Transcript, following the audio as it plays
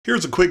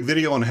Here's a quick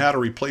video on how to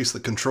replace the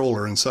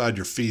controller inside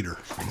your feeder.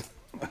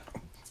 What's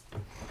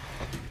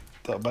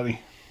up, buddy?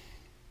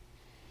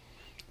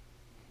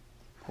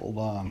 Hold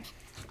on.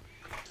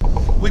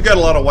 We got a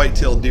lot of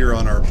white-tailed deer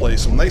on our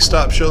place. When they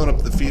stopped showing up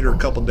at the feeder a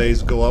couple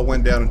days ago, I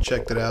went down and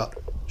checked it out.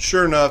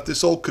 Sure enough,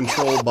 this old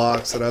control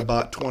box that I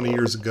bought 20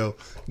 years ago,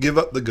 give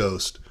up the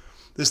ghost.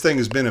 This thing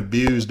has been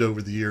abused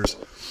over the years,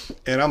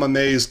 and I'm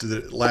amazed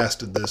that it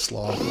lasted this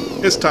long.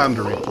 It's time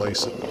to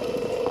replace it.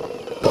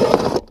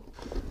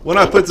 When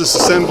I put this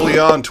assembly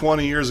on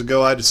 20 years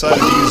ago, I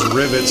decided to use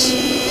rivets.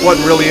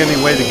 Wasn't really any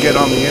way to get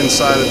on the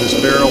inside of this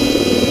barrel.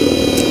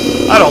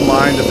 I don't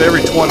mind. If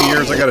every 20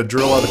 years I got to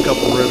drill out a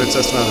couple rivets,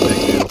 that's not a big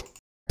deal.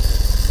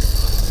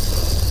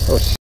 Oh,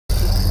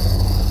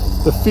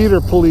 the feeder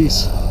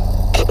police.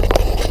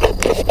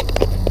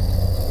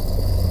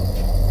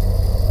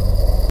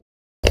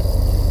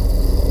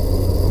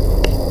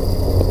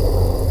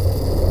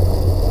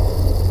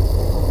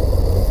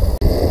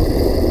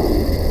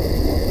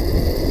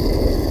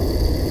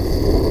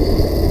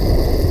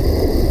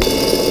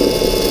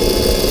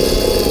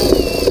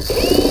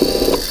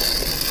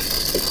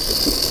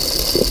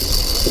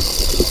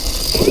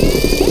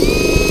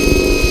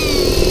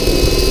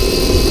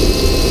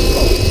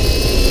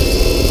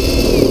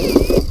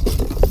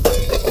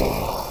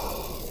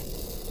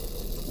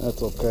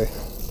 That's okay.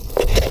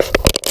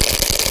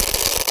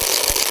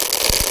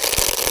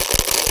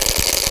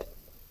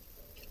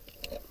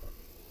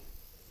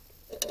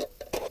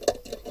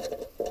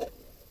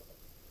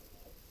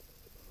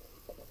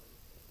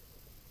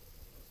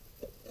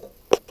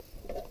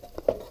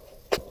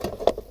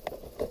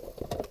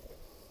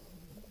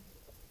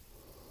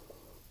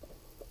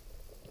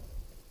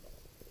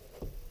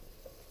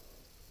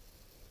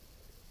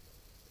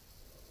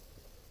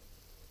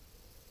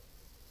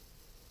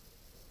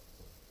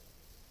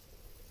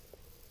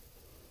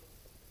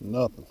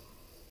 Nothing.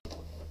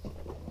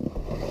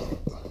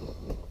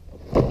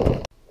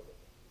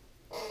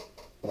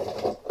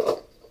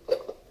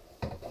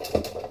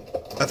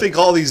 I think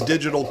all these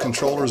digital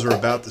controllers are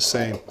about the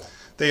same.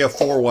 They have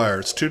 4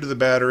 wires, 2 to the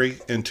battery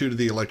and 2 to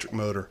the electric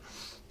motor.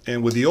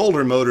 And with the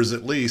older motors,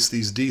 at least,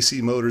 these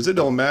DC motors, it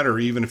don't matter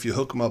even if you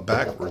hook them up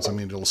backwards. I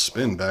mean, it'll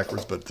spin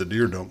backwards, but the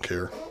deer don't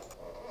care.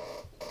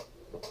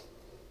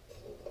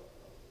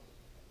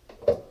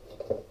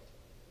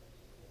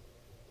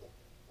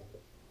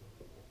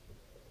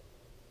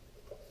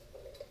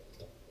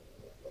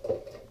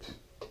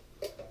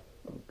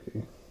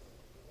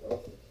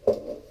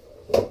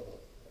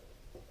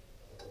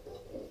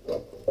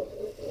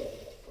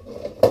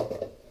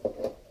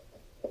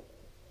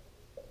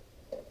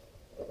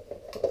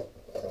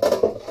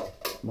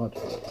 Much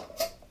better.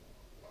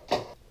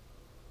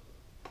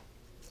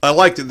 I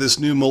like that this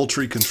new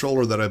Moultrie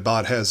controller that I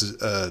bought has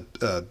a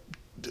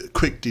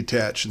quick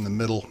detach in the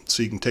middle,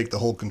 so you can take the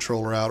whole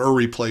controller out or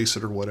replace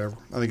it or whatever.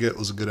 I think it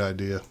was a good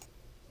idea.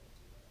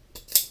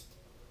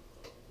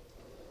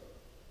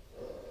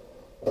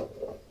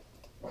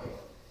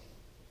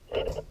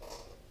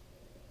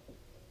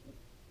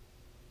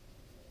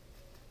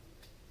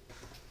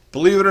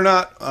 Believe it or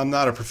not, I'm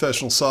not a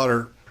professional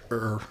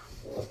solderer.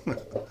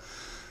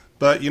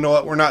 But you know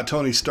what? We're not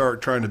Tony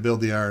Stark trying to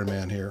build the Iron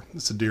Man here.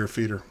 It's a deer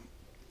feeder.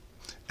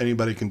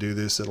 Anybody can do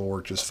this. It'll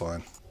work just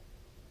fine.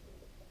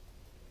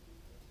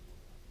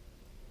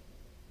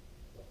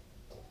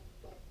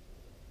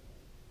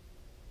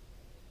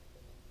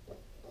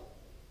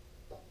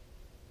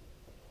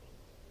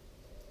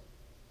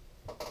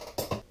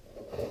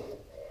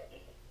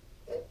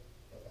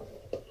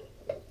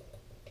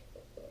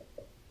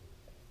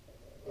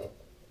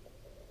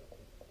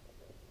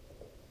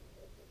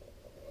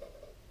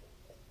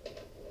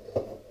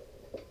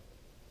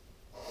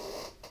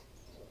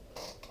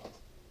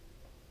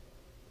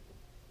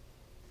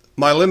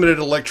 My limited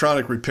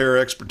electronic repair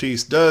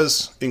expertise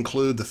does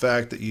include the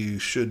fact that you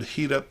should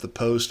heat up the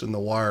post and the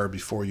wire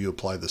before you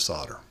apply the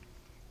solder.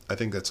 I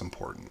think that's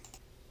important.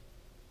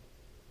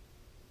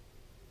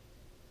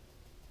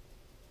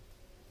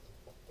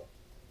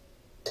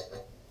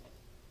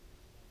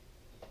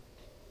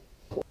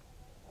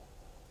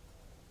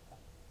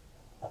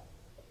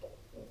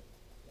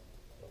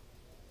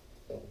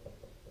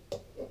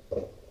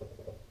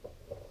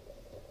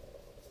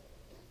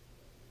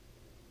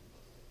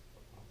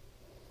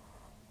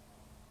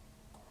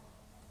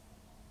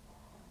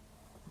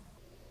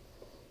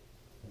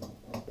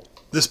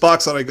 This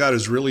box that I got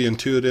is really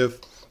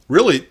intuitive.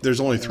 Really, there's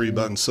only 3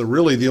 buttons, so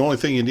really the only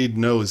thing you need to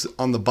know is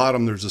on the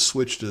bottom there's a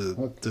switch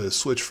to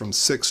switch from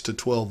 6 to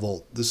 12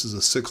 volt. This is a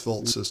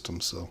 6-volt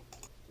system, so.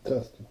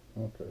 Testing.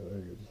 Okay, there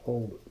you go. Just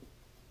hold it.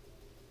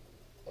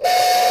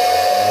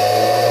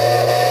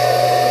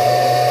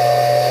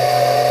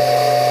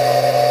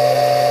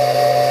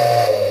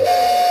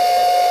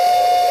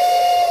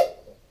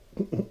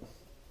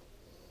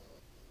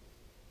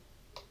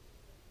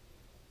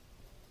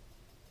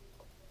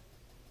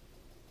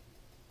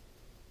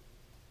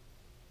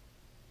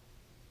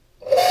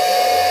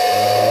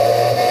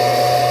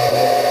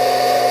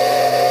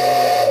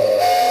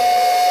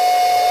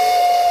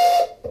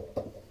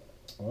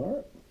 All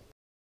right.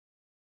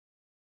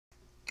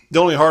 The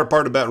only hard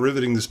part about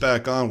riveting this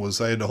back on was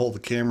I had to hold the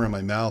camera in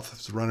my mouth. It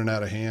was running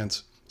out of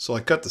hands. So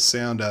I cut the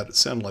sound out. It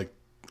sounded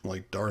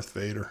like Darth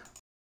Vader.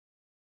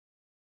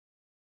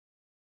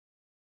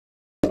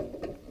 I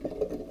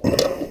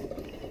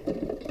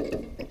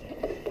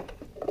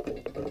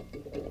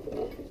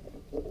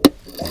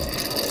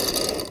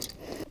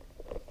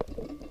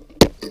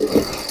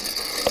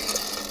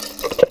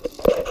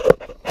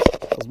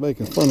was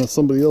making fun of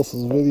somebody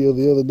else's video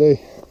the other day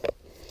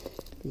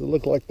because it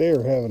looked like they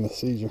were having a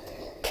seizure.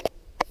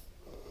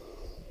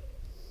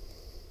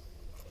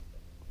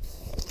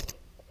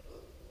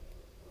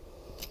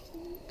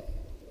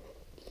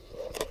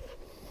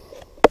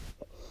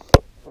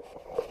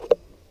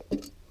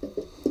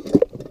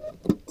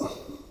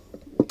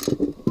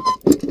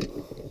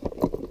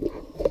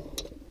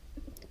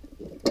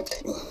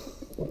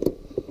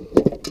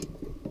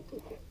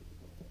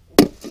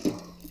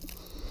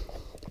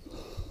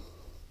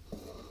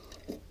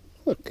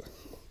 Okay.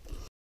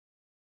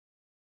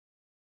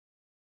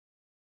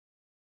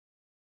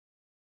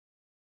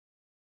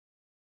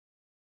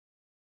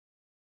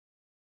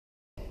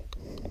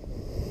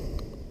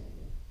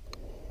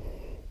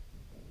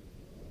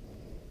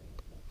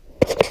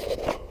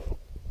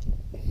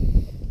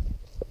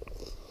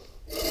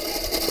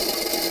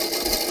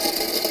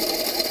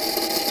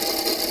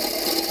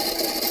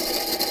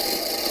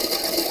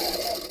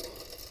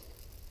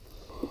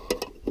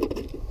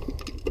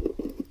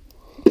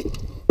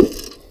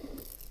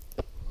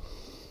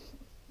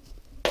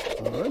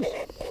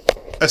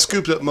 I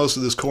scooped up most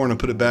of this corn and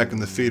put it back in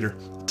the feeder.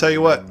 Tell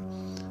you what,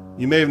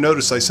 you may have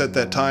noticed I set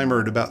that timer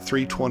at about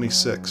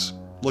 3:26.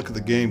 Look at the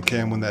game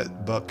cam when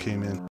that buck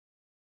came in.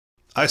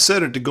 I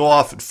set it to go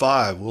off at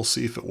 5. We'll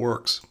see if it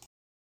works.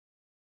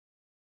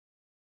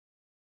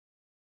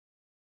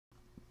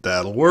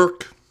 That'll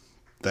work.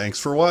 Thanks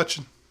for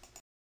watching.